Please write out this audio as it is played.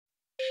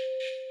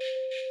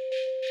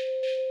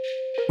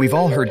We've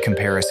all heard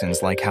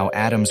comparisons like how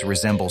atoms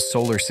resemble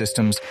solar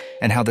systems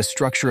and how the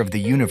structure of the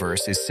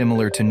universe is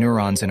similar to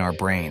neurons in our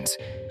brains.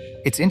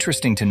 It's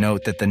interesting to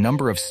note that the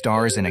number of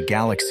stars in a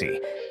galaxy,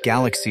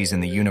 galaxies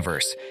in the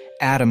universe,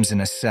 atoms in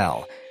a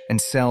cell, and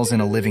cells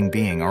in a living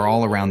being are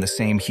all around the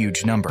same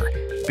huge number,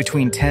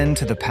 between 10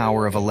 to the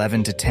power of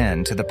 11 to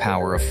 10 to the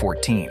power of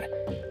 14.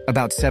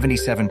 About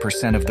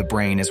 77% of the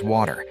brain is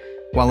water,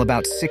 while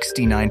about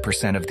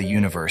 69% of the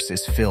universe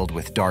is filled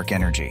with dark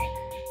energy.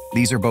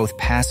 These are both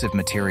passive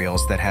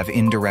materials that have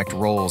indirect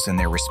roles in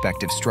their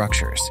respective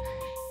structures.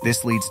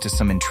 This leads to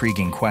some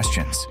intriguing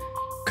questions.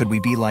 Could we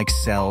be like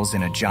cells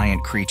in a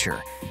giant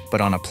creature, but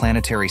on a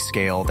planetary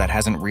scale that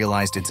hasn't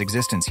realized its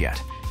existence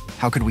yet?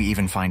 How could we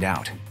even find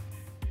out?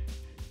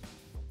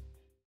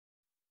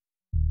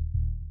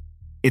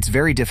 It's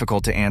very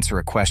difficult to answer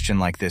a question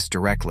like this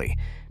directly,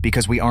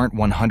 because we aren't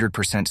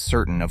 100%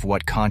 certain of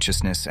what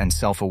consciousness and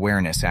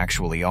self-awareness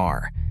actually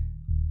are.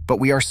 But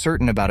we are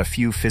certain about a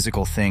few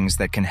physical things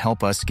that can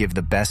help us give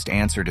the best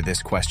answer to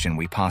this question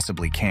we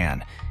possibly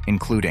can,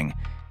 including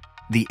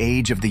the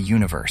age of the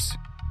universe,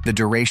 the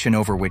duration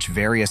over which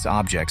various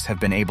objects have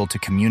been able to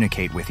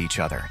communicate with each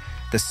other,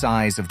 the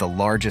size of the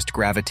largest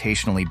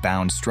gravitationally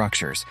bound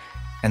structures,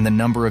 and the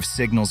number of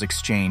signals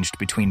exchanged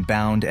between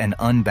bound and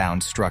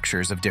unbound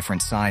structures of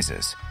different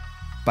sizes.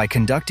 By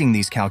conducting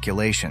these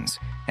calculations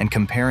and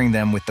comparing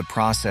them with the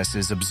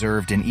processes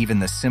observed in even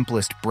the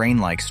simplest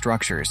brain-like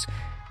structures,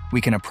 we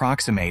can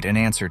approximate an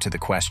answer to the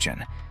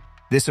question.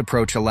 This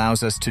approach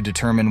allows us to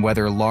determine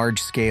whether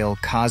large-scale,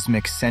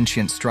 cosmic,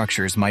 sentient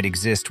structures might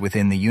exist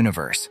within the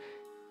universe.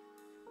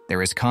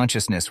 There is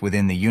consciousness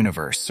within the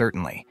universe,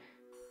 certainly.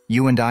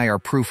 You and I are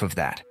proof of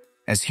that.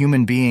 As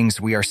human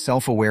beings, we are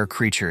self-aware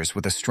creatures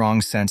with a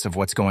strong sense of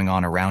what's going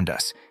on around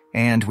us,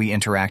 and we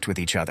interact with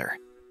each other.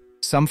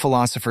 Some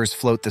philosophers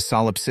float the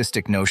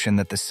solipsistic notion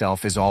that the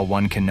self is all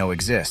one can know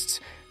exists,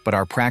 but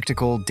our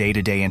practical,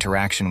 day-to-day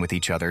interaction with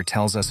each other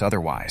tells us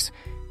otherwise.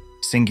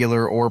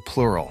 Singular or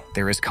plural,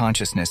 there is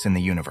consciousness in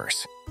the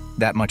universe.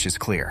 That much is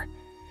clear.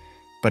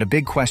 But a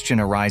big question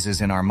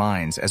arises in our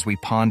minds as we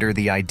ponder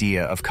the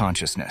idea of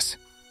consciousness.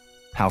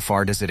 How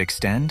far does it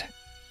extend?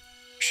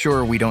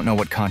 Sure, we don't know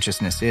what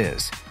consciousness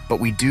is,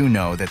 but we do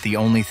know that the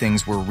only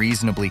things we're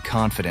reasonably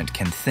confident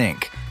can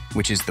think,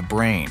 which is the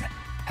brain,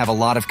 have a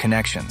lot of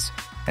connections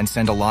and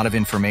send a lot of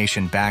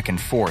information back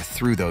and forth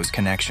through those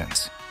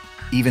connections.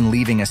 Even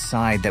leaving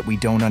aside that we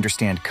don't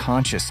understand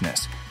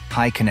consciousness,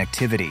 high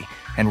connectivity,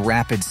 and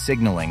rapid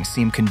signaling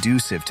seem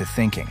conducive to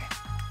thinking.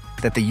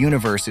 That the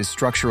universe is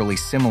structurally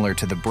similar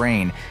to the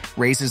brain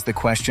raises the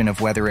question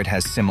of whether it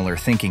has similar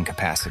thinking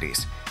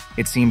capacities.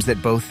 It seems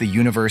that both the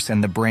universe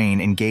and the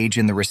brain engage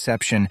in the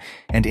reception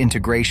and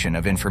integration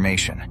of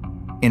information.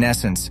 In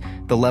essence,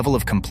 the level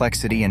of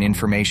complexity and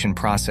information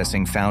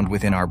processing found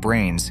within our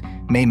brains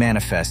may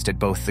manifest at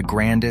both the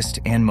grandest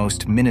and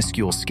most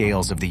minuscule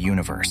scales of the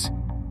universe.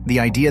 The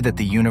idea that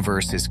the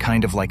universe is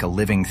kind of like a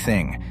living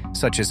thing,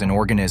 such as an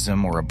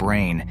organism or a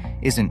brain,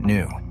 isn't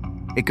new.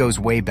 It goes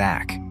way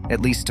back, at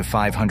least to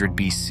 500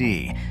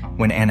 BC,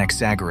 when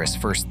Anaxagoras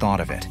first thought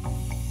of it.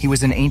 He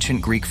was an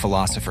ancient Greek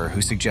philosopher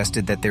who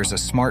suggested that there's a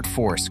smart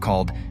force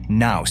called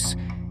nous,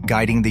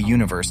 guiding the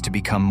universe to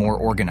become more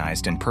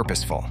organized and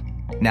purposeful.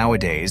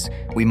 Nowadays,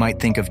 we might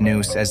think of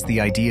nous as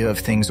the idea of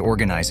things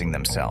organizing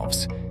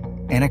themselves.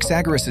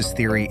 Anaxagoras'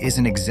 theory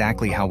isn't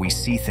exactly how we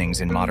see things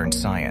in modern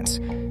science,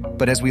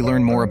 but as we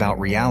learn more about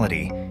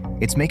reality,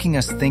 it's making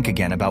us think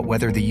again about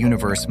whether the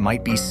universe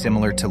might be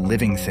similar to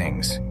living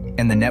things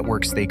and the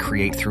networks they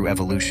create through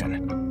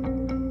evolution.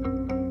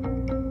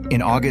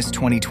 In August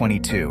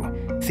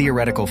 2022,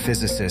 theoretical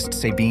physicist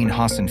Sabine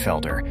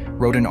Hossenfelder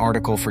wrote an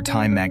article for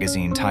Time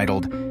magazine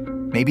titled,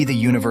 "Maybe the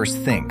Universe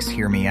Thinks,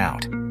 Hear Me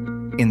Out."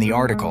 In the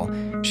article,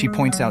 she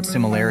points out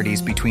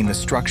similarities between the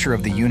structure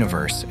of the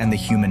universe and the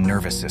human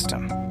nervous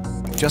system.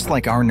 Just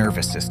like our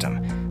nervous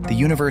system, the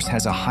universe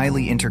has a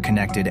highly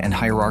interconnected and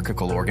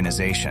hierarchical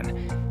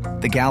organization.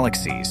 The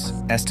galaxies,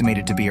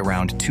 estimated to be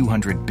around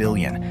 200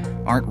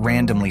 billion, aren't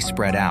randomly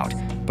spread out,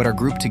 but are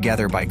grouped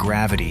together by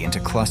gravity into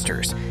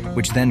clusters,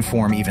 which then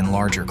form even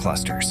larger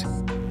clusters.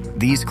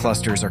 These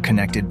clusters are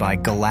connected by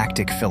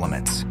galactic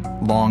filaments,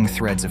 long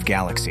threads of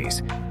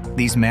galaxies.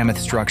 These mammoth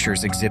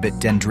structures exhibit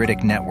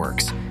dendritic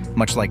networks,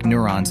 much like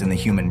neurons in the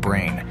human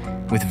brain,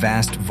 with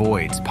vast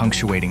voids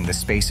punctuating the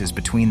spaces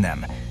between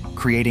them,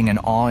 creating an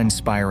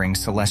awe-inspiring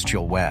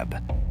celestial web.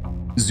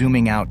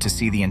 Zooming out to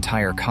see the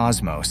entire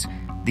cosmos,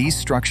 these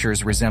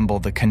structures resemble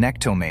the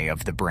connectome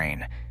of the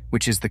brain,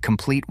 which is the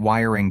complete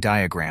wiring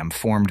diagram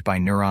formed by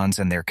neurons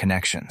and their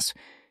connections.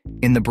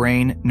 In the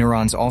brain,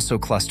 neurons also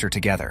cluster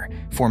together,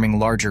 forming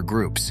larger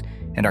groups,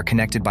 and are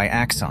connected by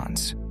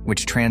axons,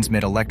 which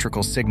transmit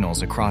electrical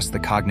signals across the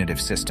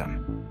cognitive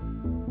system.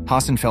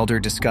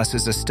 Hossenfelder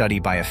discusses a study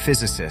by a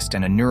physicist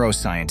and a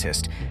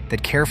neuroscientist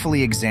that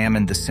carefully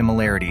examined the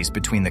similarities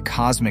between the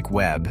cosmic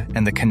web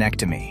and the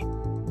connectome.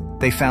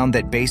 They found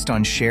that based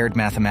on shared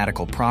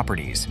mathematical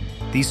properties,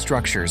 these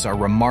structures are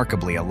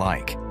remarkably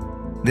alike.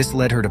 This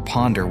led her to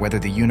ponder whether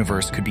the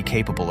universe could be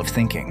capable of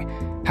thinking.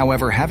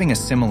 However, having a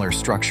similar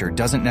structure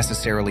doesn't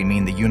necessarily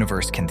mean the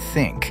universe can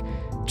think.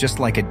 Just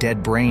like a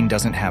dead brain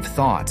doesn't have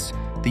thoughts,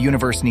 the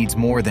universe needs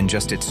more than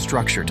just its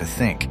structure to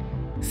think.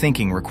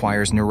 Thinking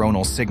requires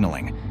neuronal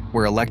signaling,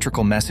 where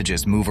electrical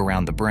messages move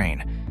around the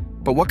brain.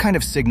 But what kind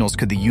of signals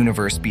could the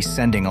universe be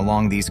sending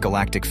along these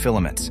galactic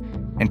filaments?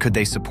 And could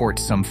they support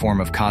some form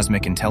of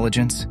cosmic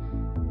intelligence?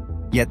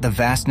 Yet the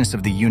vastness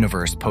of the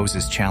universe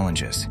poses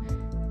challenges.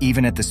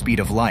 Even at the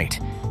speed of light,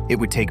 it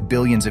would take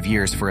billions of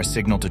years for a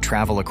signal to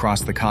travel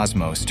across the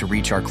cosmos to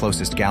reach our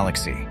closest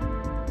galaxy.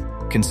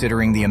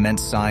 Considering the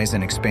immense size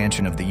and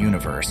expansion of the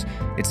universe,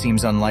 it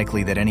seems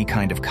unlikely that any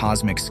kind of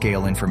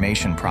cosmic-scale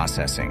information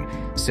processing,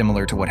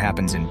 similar to what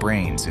happens in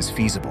brains, is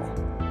feasible.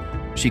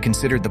 She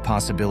considered the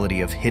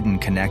possibility of hidden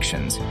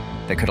connections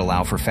that could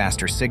allow for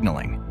faster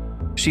signaling.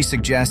 She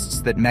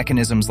suggests that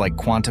mechanisms like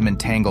quantum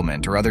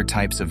entanglement or other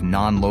types of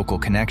non-local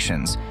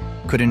connections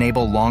could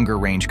enable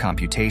longer-range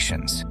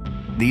computations.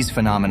 These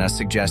phenomena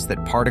suggest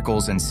that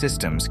particles and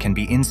systems can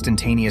be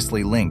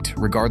instantaneously linked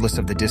regardless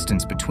of the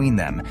distance between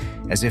them,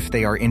 as if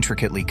they are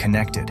intricately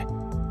connected.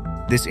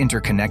 This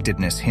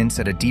interconnectedness hints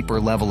at a deeper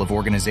level of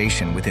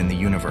organization within the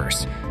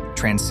universe,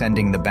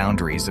 transcending the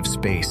boundaries of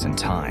space and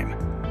time.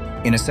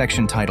 In a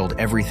section titled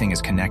 "Everything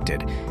is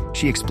Connected,"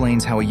 she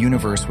explains how a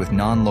universe with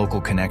non-local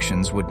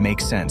connections would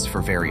make sense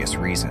for various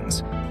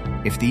reasons.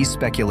 If these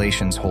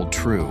speculations hold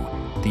true,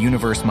 the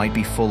universe might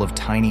be full of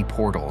tiny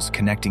portals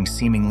connecting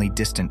seemingly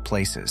distant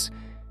places.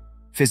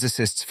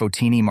 Physicists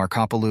Fotini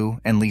Markopoulou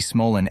and Lee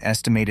Smolin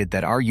estimated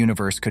that our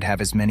universe could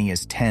have as many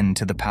as 10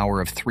 to the power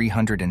of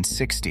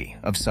 360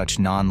 of such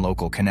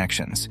non-local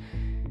connections.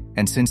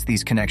 And since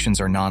these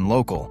connections are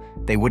non-local,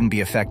 they wouldn't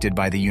be affected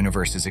by the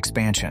universe's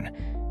expansion.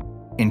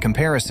 In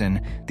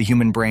comparison, the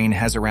human brain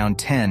has around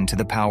 10 to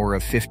the power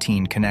of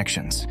 15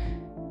 connections.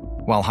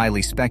 While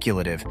highly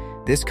speculative,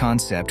 this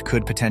concept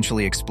could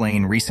potentially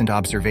explain recent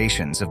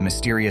observations of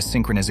mysterious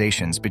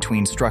synchronizations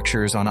between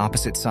structures on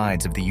opposite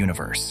sides of the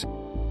universe.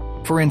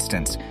 For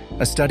instance,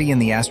 a study in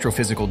the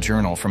Astrophysical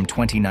Journal from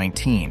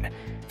 2019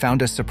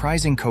 found a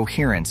surprising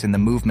coherence in the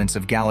movements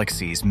of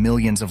galaxies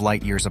millions of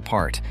light-years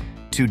apart,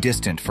 too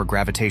distant for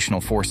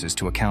gravitational forces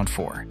to account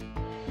for.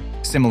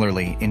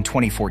 Similarly, in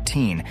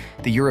 2014,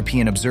 the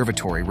European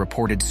Observatory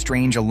reported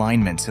strange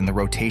alignments in the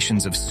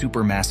rotations of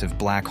supermassive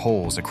black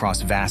holes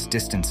across vast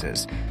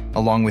distances,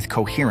 along with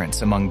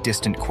coherence among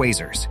distant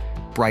quasars,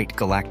 bright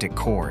galactic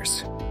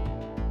cores.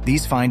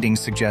 These findings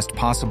suggest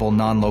possible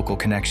non-local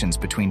connections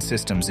between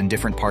systems in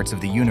different parts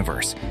of the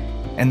universe,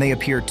 and they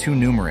appear too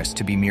numerous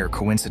to be mere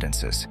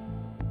coincidences.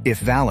 If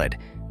valid,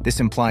 this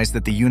implies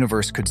that the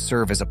universe could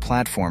serve as a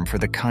platform for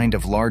the kind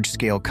of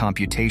large-scale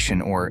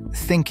computation or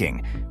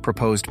thinking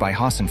proposed by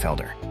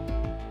Hossenfelder.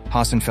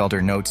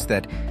 Hossenfelder notes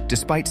that,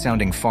 despite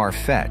sounding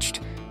far-fetched,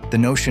 the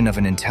notion of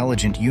an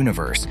intelligent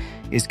universe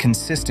is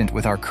consistent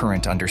with our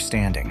current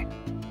understanding.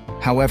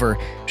 However,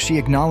 she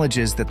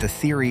acknowledges that the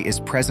theory is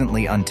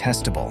presently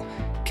untestable,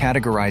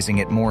 categorizing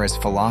it more as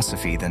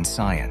philosophy than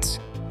science.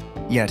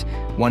 Yet,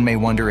 one may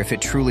wonder if it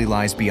truly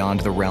lies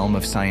beyond the realm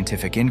of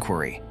scientific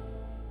inquiry.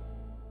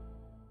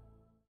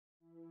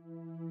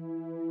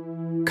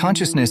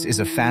 Consciousness is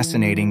a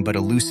fascinating but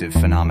elusive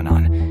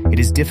phenomenon. It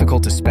is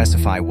difficult to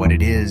specify what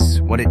it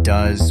is, what it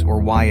does, or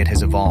why it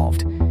has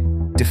evolved.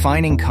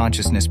 Defining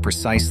consciousness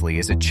precisely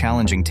is a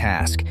challenging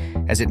task,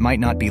 as it might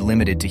not be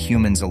limited to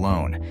humans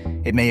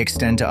alone. It may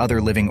extend to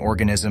other living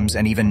organisms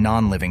and even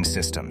non-living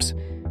systems.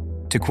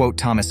 To quote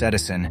Thomas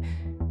Edison,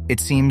 "It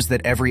seems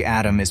that every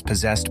atom is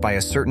possessed by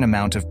a certain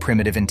amount of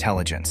primitive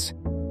intelligence."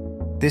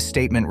 This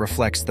statement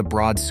reflects the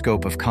broad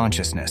scope of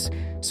consciousness,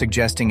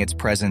 suggesting its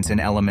presence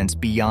in elements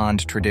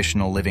beyond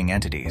traditional living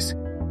entities.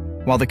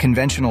 While the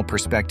conventional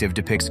perspective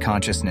depicts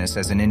consciousness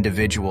as an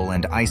individual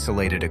and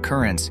isolated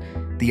occurrence,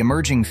 the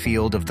emerging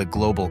field of the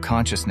Global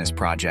Consciousness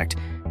Project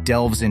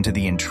delves into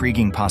the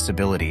intriguing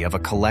possibility of a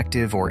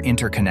collective or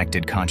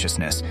interconnected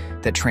consciousness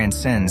that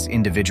transcends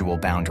individual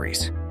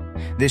boundaries.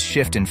 This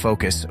shift in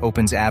focus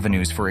opens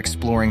avenues for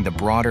exploring the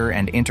broader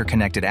and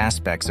interconnected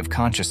aspects of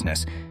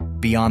consciousness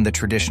beyond the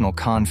traditional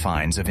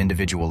confines of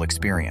individual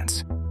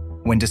experience.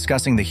 When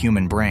discussing the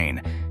human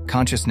brain,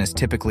 consciousness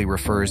typically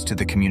refers to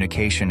the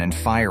communication and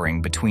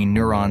firing between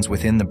neurons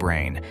within the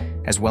brain,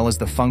 as well as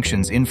the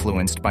functions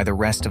influenced by the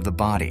rest of the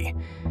body.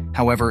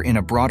 However, in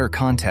a broader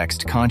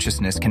context,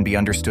 consciousness can be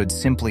understood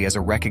simply as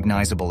a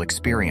recognizable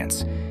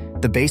experience.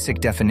 The basic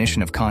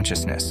definition of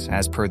consciousness,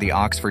 as per the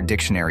Oxford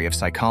Dictionary of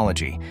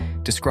Psychology,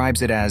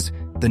 describes it as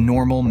the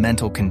normal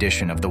mental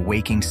condition of the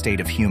waking state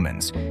of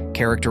humans,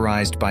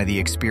 characterized by the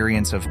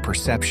experience of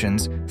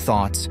perceptions,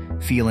 thoughts,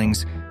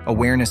 feelings,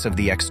 awareness of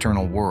the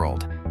external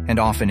world, and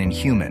often in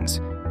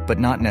humans, but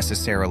not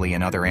necessarily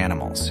in other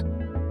animals.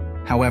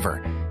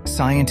 However,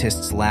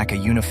 scientists lack a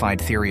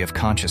unified theory of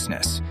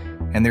consciousness,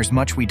 and there's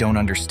much we don't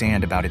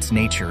understand about its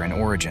nature and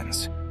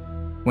origins.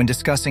 When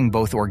discussing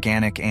both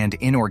organic and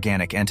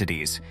inorganic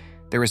entities,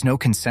 there is no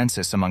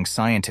consensus among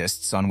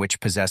scientists on which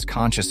possess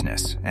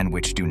consciousness and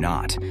which do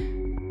not.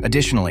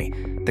 Additionally,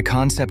 The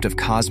concept of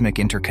cosmic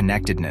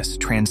interconnectedness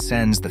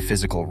transcends the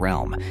physical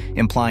realm,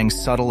 implying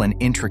subtle and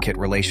intricate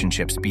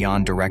relationships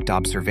beyond direct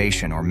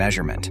observation or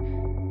measurement.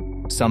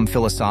 Some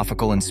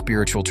philosophical and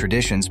spiritual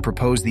traditions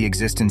propose the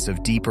existence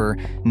of deeper,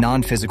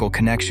 non-physical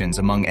connections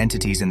among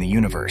entities in the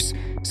universe,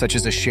 such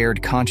as a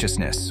shared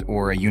consciousness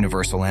or a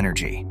universal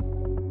energy.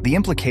 The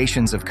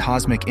implications of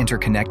cosmic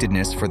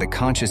interconnectedness for the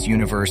conscious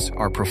universe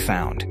are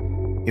profound.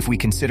 If we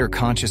consider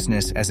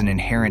consciousness as an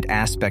inherent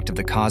aspect of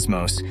the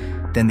cosmos,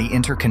 then the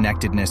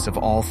interconnectedness of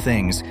all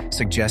things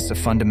suggests a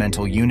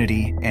fundamental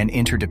unity and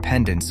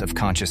interdependence of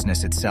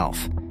consciousness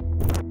itself.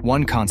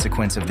 One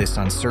consequence of this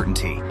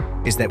uncertainty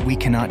is that we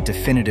cannot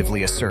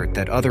definitively assert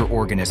that other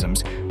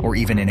organisms, or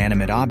even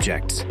inanimate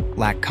objects,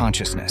 lack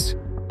consciousness.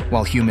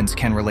 While humans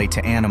can relate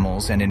to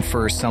animals and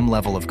infer some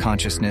level of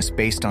consciousness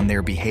based on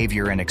their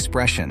behavior and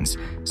expressions,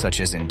 such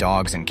as in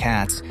dogs and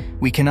cats,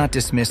 we cannot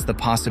dismiss the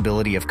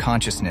possibility of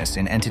consciousness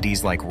in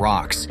entities like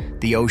rocks,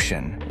 the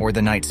ocean, or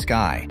the night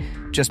sky,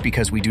 just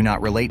because we do not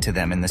relate to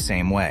them in the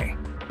same way.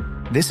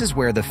 This is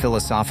where the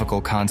philosophical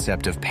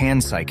concept of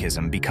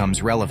panpsychism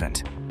becomes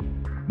relevant.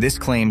 This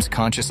claims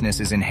consciousness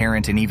is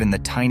inherent in even the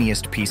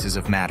tiniest pieces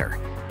of matter,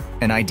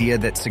 an idea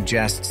that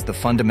suggests the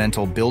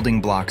fundamental building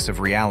blocks of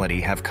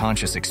reality have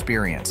conscious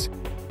experience.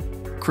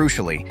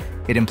 Crucially,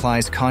 it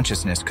implies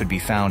consciousness could be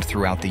found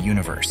throughout the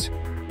universe.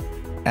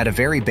 At a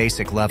very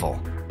basic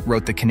level,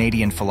 wrote the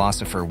Canadian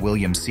philosopher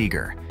William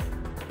Seeger,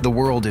 the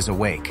world is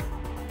awake.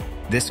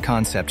 This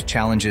concept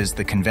challenges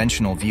the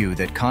conventional view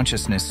that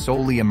consciousness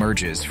solely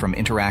emerges from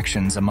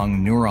interactions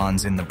among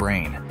neurons in the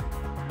brain.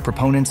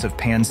 Proponents of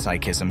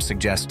panpsychism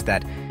suggest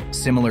that,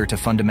 similar to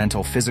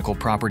fundamental physical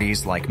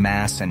properties like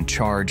mass and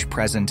charge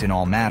present in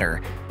all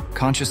matter,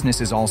 consciousness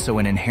is also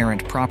an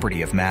inherent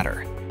property of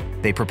matter.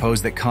 They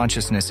propose that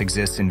consciousness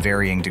exists in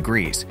varying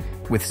degrees,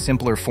 with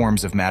simpler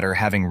forms of matter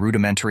having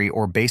rudimentary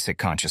or basic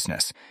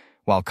consciousness,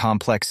 while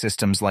complex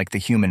systems like the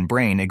human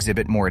brain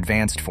exhibit more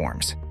advanced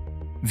forms.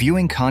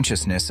 Viewing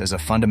consciousness as a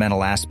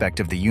fundamental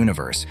aspect of the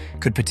universe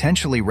could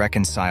potentially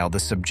reconcile the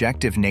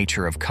subjective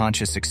nature of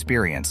conscious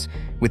experience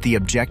with the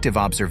objective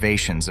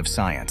observations of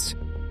science.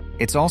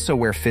 It's also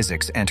where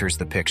physics enters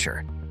the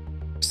picture.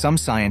 Some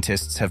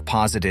scientists have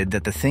posited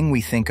that the thing we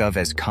think of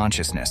as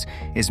consciousness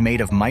is made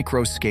of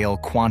micro-scale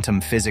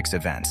quantum physics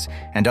events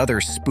and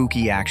other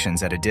spooky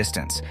actions at a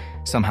distance,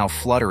 somehow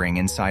fluttering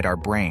inside our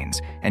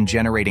brains and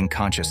generating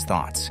conscious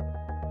thoughts.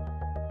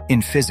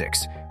 In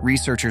physics,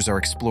 researchers are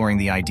exploring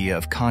the idea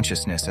of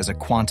consciousness as a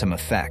quantum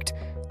effect,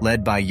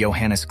 led by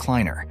Johannes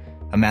Kleiner,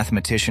 a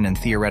mathematician and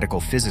theoretical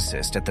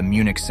physicist at the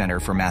Munich Center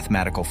for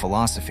Mathematical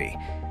Philosophy,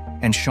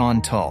 and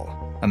Sean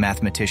Tull, a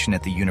mathematician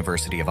at the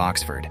University of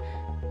Oxford.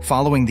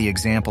 Following the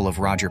example of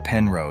Roger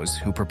Penrose,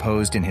 who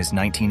proposed in his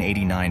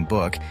 1989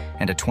 book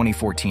and a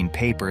 2014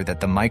 paper that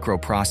the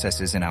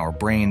microprocesses in our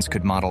brains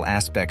could model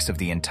aspects of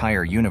the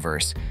entire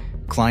universe,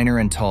 Kleiner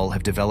and Tull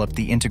have developed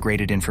the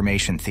Integrated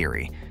Information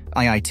Theory,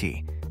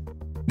 IIT.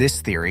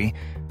 This theory,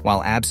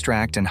 while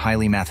abstract and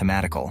highly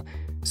mathematical,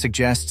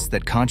 suggests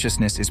that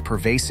consciousness is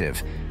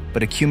pervasive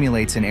but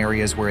accumulates in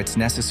areas where it's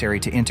necessary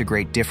to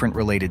integrate different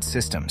related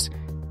systems.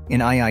 In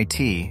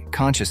IIT,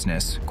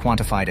 consciousness,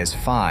 quantified as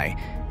phi,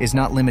 is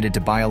not limited to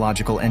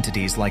biological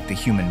entities like the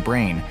human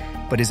brain,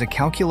 but is a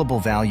calculable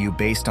value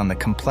based on the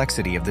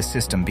complexity of the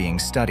system being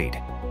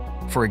studied.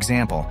 For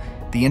example,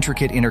 the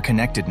intricate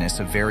interconnectedness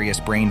of various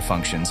brain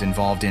functions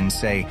involved in,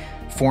 say,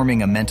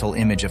 forming a mental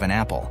image of an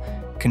apple,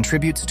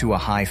 contributes to a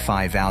high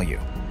phi value.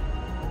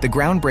 The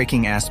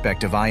groundbreaking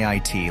aspect of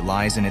IIT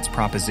lies in its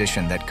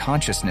proposition that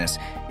consciousness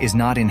is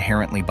not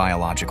inherently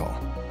biological.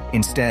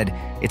 Instead,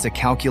 it's a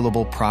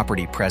calculable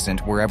property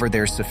present wherever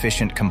there's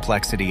sufficient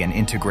complexity and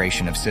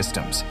integration of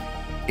systems.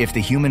 If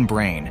the human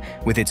brain,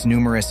 with its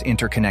numerous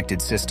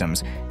interconnected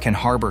systems, can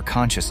harbor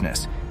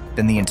consciousness,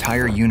 then the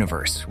entire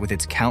universe, with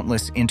its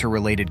countless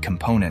interrelated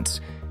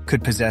components,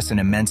 could possess an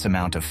immense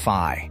amount of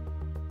phi.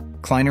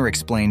 Kleiner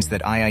explains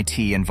that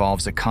IIT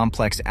involves a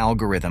complex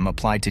algorithm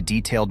applied to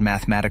detailed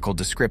mathematical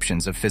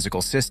descriptions of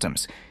physical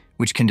systems,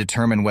 which can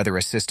determine whether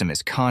a system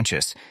is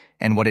conscious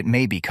and what it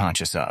may be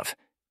conscious of.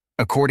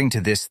 According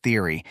to this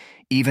theory,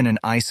 even an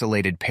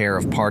isolated pair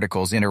of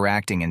particles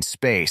interacting in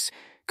space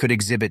could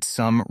exhibit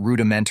some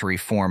rudimentary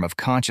form of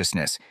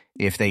consciousness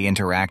if they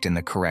interact in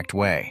the correct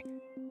way.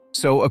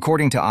 So,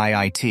 according to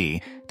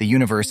IIT, the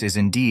universe is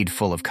indeed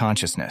full of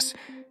consciousness.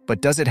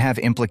 But does it have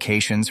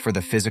implications for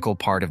the physical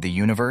part of the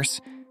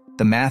universe?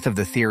 The math of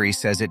the theory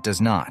says it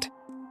does not.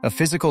 A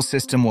physical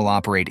system will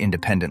operate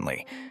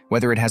independently,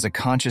 whether it has a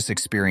conscious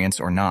experience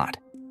or not.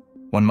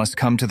 One must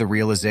come to the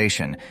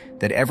realization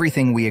that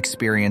everything we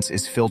experience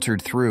is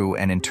filtered through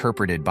and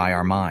interpreted by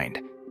our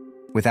mind.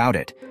 Without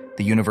it,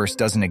 the universe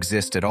doesn't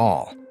exist at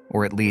all,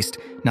 or at least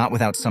not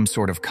without some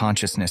sort of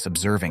consciousness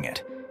observing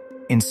it.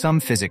 In some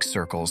physics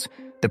circles,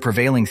 the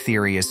prevailing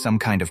theory is some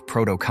kind of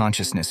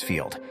proto-consciousness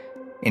field.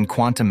 In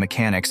quantum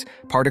mechanics,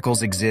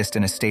 particles exist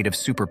in a state of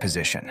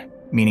superposition,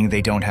 meaning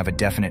they don't have a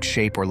definite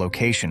shape or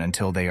location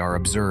until they are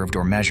observed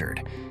or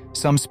measured.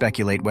 Some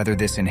speculate whether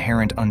this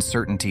inherent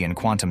uncertainty in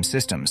quantum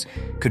systems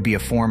could be a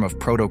form of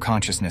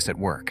proto-consciousness at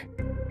work.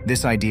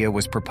 This idea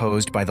was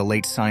proposed by the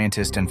late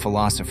scientist and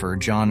philosopher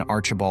John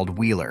Archibald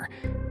Wheeler,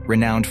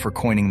 renowned for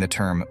coining the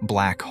term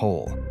black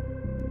hole.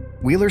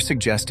 Wheeler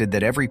suggested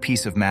that every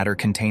piece of matter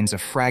contains a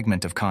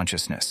fragment of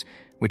consciousness,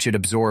 which it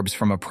absorbs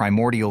from a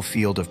primordial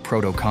field of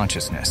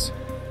proto-consciousness.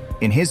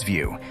 In his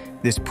view,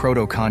 this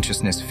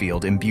proto-consciousness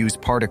field imbues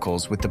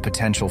particles with the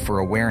potential for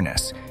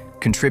awareness,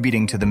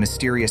 contributing to the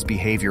mysterious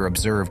behavior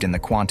observed in the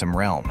quantum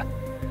realm.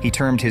 He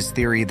termed his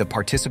theory the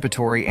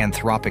participatory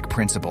anthropic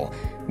principle,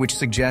 which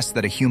suggests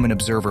that a human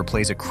observer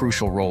plays a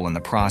crucial role in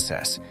the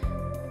process.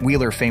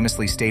 Wheeler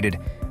famously stated,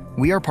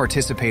 "We are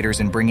participators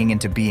in bringing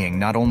into being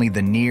not only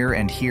the near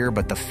and here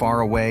but the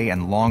far away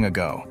and long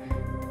ago."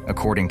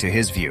 According to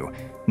his view,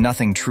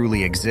 nothing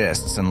truly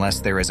exists unless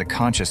there is a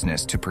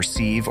consciousness to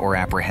perceive or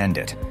apprehend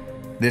it.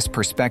 This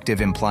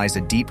perspective implies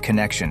a deep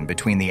connection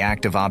between the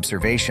act of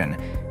observation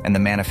and the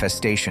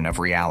manifestation of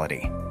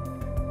reality.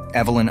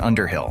 Evelyn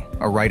Underhill,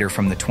 a writer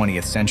from the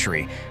 20th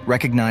century,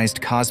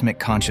 recognized cosmic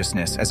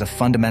consciousness as a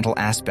fundamental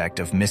aspect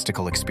of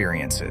mystical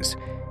experiences.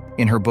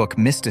 In her book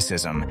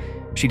Mysticism,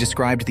 she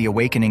described the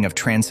awakening of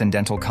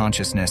transcendental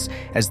consciousness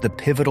as the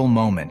pivotal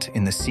moment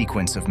in the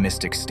sequence of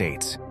mystic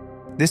states.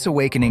 This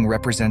awakening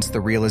represents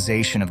the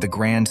realization of the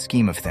grand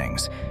scheme of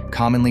things,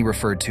 commonly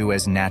referred to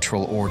as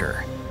natural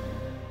order.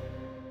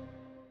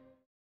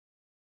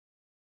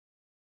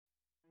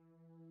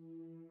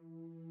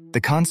 The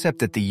concept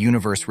that the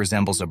universe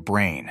resembles a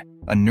brain,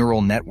 a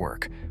neural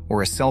network,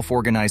 or a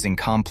self-organizing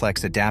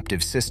complex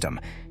adaptive system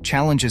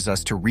challenges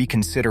us to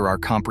reconsider our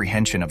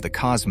comprehension of the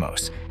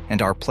cosmos and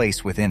our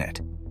place within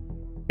it.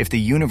 If the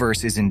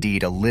universe is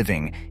indeed a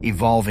living,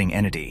 evolving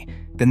entity,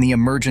 then the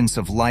emergence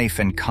of life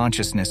and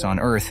consciousness on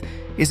Earth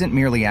isn't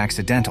merely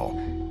accidental,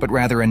 but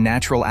rather a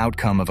natural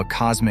outcome of a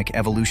cosmic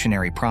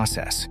evolutionary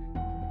process.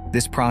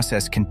 This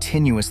process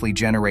continuously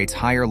generates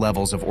higher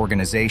levels of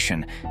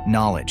organization,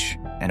 knowledge,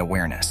 and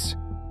awareness.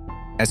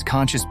 As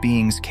conscious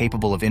beings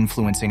capable of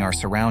influencing our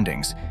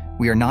surroundings,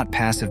 we are not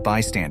passive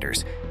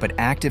bystanders, but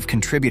active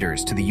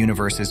contributors to the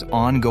universe's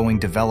ongoing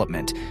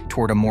development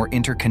toward a more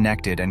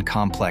interconnected and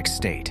complex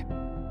state.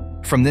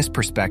 From this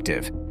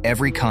perspective,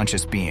 every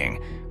conscious being,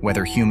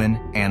 whether human,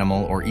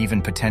 animal, or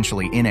even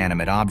potentially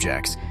inanimate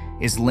objects,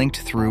 is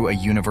linked through a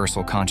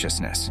universal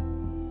consciousness.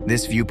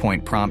 This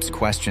viewpoint prompts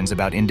questions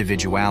about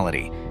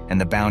individuality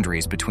and the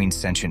boundaries between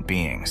sentient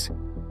beings.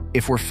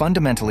 If we're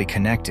fundamentally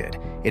connected,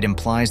 it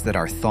implies that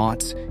our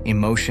thoughts,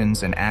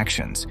 emotions, and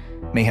actions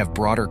may have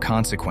broader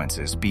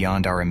consequences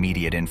beyond our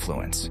immediate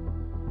influence.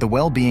 The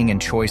well-being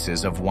and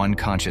choices of one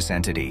conscious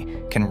entity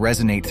can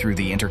resonate through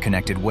the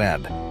interconnected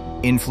web,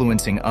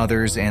 influencing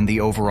others and the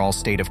overall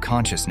state of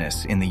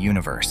consciousness in the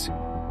universe.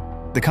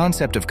 The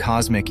concept of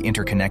cosmic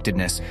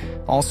interconnectedness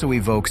also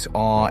evokes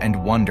awe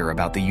and wonder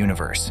about the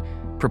universe,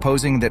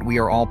 proposing that we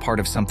are all part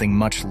of something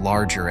much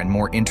larger and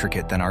more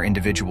intricate than our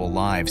individual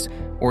lives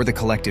or the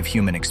collective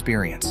human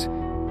experience.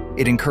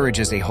 It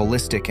encourages a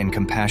holistic and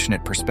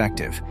compassionate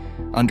perspective,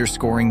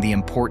 underscoring the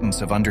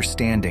importance of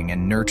understanding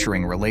and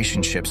nurturing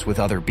relationships with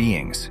other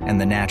beings and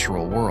the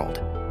natural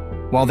world.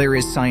 While there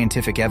is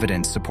scientific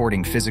evidence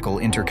supporting physical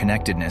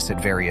interconnectedness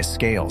at various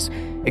scales,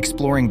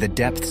 exploring the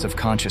depths of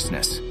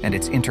consciousness and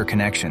its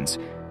interconnections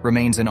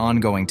remains an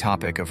ongoing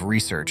topic of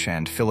research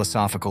and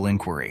philosophical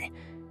inquiry.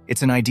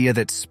 It's an idea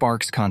that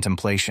sparks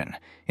contemplation,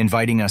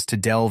 inviting us to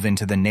delve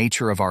into the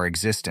nature of our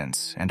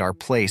existence and our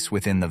place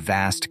within the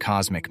vast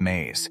cosmic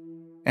maze.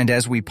 And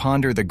as we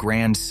ponder the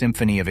grand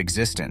symphony of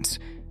existence,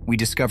 we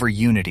discover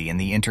unity in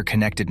the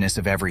interconnectedness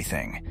of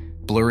everything,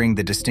 blurring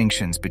the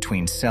distinctions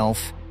between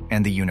self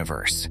and the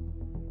universe.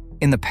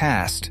 In the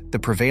past, the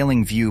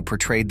prevailing view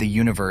portrayed the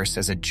universe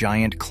as a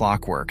giant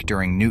clockwork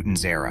during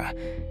Newton's era,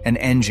 an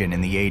engine in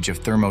the age of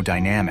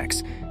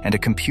thermodynamics, and a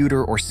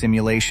computer or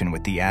simulation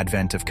with the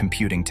advent of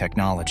computing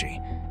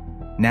technology.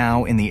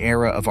 Now, in the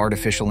era of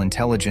artificial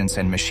intelligence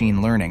and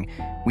machine learning,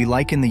 we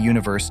liken the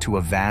universe to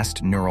a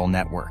vast neural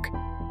network.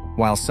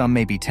 While some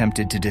may be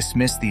tempted to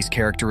dismiss these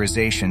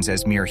characterizations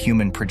as mere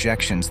human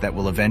projections that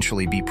will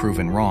eventually be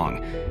proven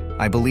wrong,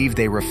 I believe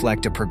they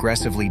reflect a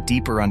progressively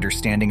deeper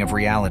understanding of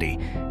reality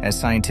as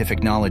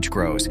scientific knowledge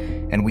grows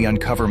and we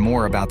uncover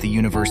more about the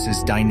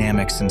universe's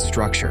dynamics and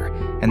structure.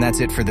 And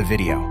that's it for the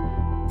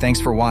video.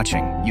 Thanks for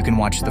watching. You can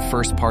watch the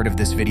first part of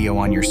this video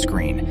on your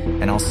screen,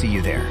 and I'll see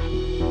you there.